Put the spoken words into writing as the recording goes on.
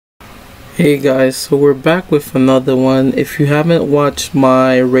Hey guys, so we're back with another one. If you haven't watched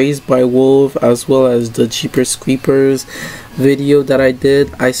my Raised by Wolf as well as the Jeepers Creepers video that I did,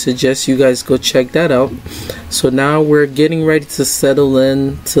 I suggest you guys go check that out. So now we're getting ready to settle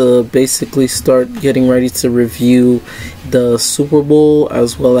in to basically start getting ready to review the Super Bowl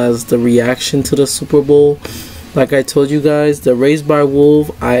as well as the reaction to the Super Bowl. Like I told you guys, the Raised by Wolf,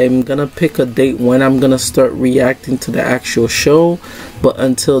 I'm gonna pick a date when I'm gonna start reacting to the actual show. But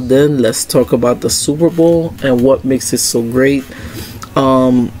until then, let's talk about the Super Bowl and what makes it so great.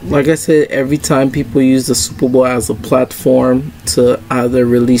 Like I said, every time people use the Super Bowl as a platform to either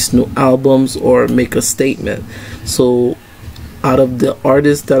release new albums or make a statement. So out of the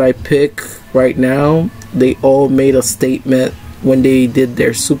artists that I pick right now, they all made a statement when they did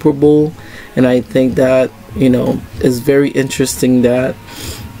their Super Bowl. And I think that, you know, it's very interesting that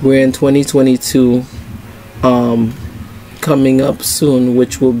we're in 2022 coming up soon,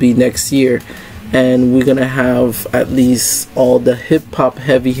 which will be next year, and we're gonna have at least all the hip-hop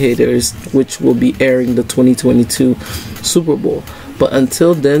heavy hitters which will be airing the 2022 Super Bowl. But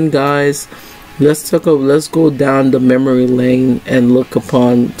until then, guys, let's go down the memory lane and look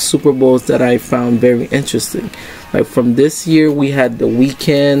upon Super Bowls that I found very interesting. Like from this year, we had The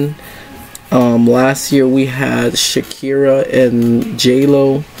Weeknd. Last year we had Shakira and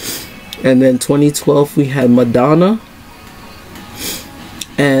J-Lo, and then 2012 we had Madonna,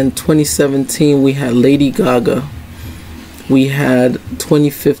 and 2017 we had Lady Gaga. We had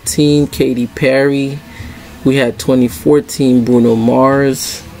 2015 Katy Perry. We had 2014 Bruno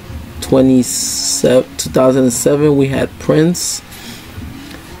Mars. 2007 we had Prince.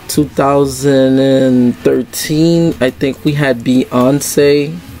 2013 I think we had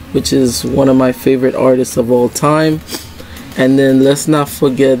Beyonce, which is one of my favorite artists of all time. And then let's not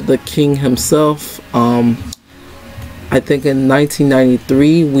forget the king himself. I think in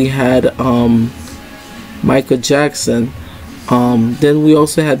 1993 we had Michael Jackson. Then we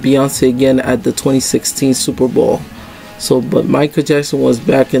also had Beyonce again at the 2016 Super Bowl. So, but Michael Jackson was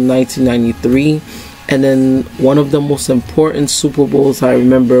back in 1993. And then one of the most important Super Bowls I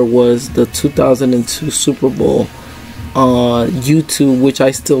remember was the 2002 Super Bowl on YouTube, which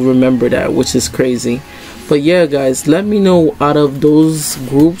I still remember that, which is crazy. But yeah, guys, let me know out of those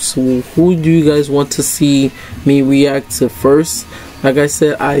groups, who do you guys want to see me react to first. Like I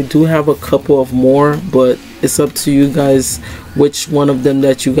said, I do have a couple of more, but it's up to you guys which one of them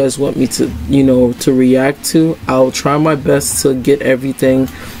that you guys want me to, you know, to react to. I'll try my best to get everything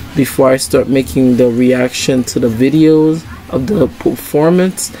before I start making the reaction to the videos of the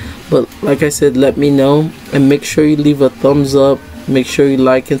performance. But like I said, let me know, and make sure you leave a thumbs up, make sure you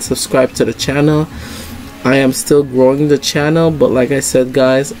like and subscribe to the channel. I am still growing the channel, but like I said,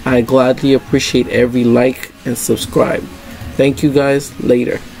 guys, I gladly appreciate every like and subscribe. Thank you guys.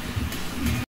 Later.